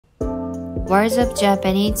Words of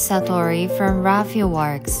Japanese Satori from Raphael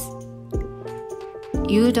Works.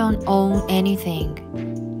 You don't own anything.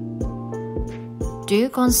 Do you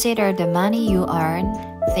consider the money you earn,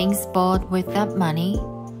 things bought with that money,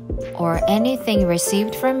 or anything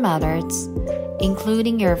received from others,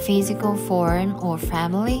 including your physical form or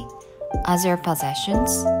family, as your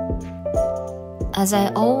possessions? As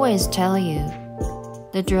I always tell you,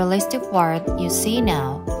 the dualistic world you see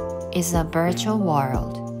now is a virtual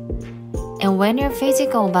world. And when your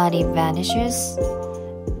physical body vanishes,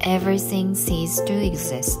 everything ceases to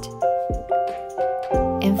exist.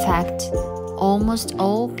 In fact, almost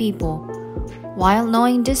all people, while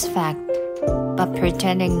knowing this fact, but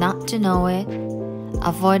pretending not to know it,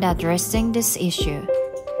 avoid addressing this issue.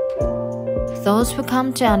 Those who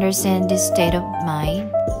come to understand this state of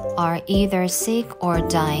mind are either sick or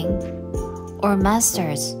dying, or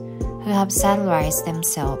masters who have satellites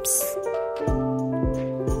themselves.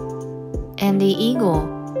 And the ego,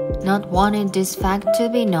 not wanting this fact to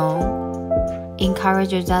be known,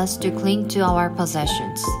 encourages us to cling to our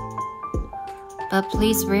possessions. But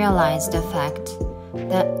please realize the fact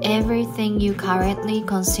that everything you currently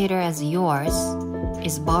consider as yours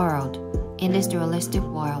is borrowed in this dualistic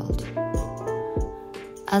world.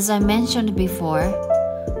 As I mentioned before,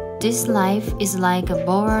 this life is like a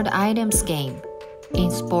borrowed items game in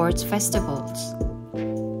sports festivals.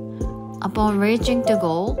 Upon reaching the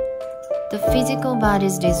goal, the physical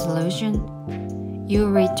body's dissolution, you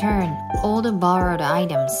return all the borrowed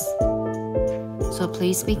items. So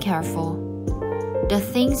please be careful. The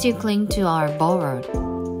things you cling to are borrowed,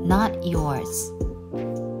 not yours.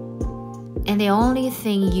 And the only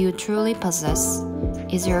thing you truly possess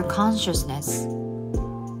is your consciousness,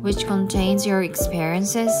 which contains your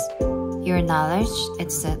experiences, your knowledge,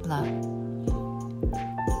 etc.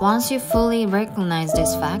 Once you fully recognize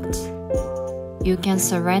this fact, you can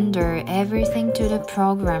surrender everything to the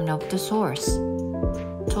program of the source.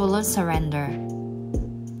 Total surrender.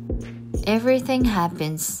 Everything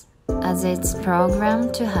happens as it's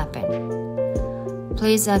programmed to happen.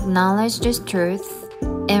 Please acknowledge this truth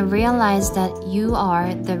and realize that you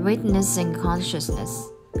are the witnessing consciousness,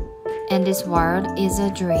 and this world is a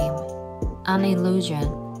dream, an illusion.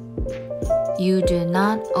 You do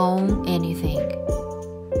not own anything.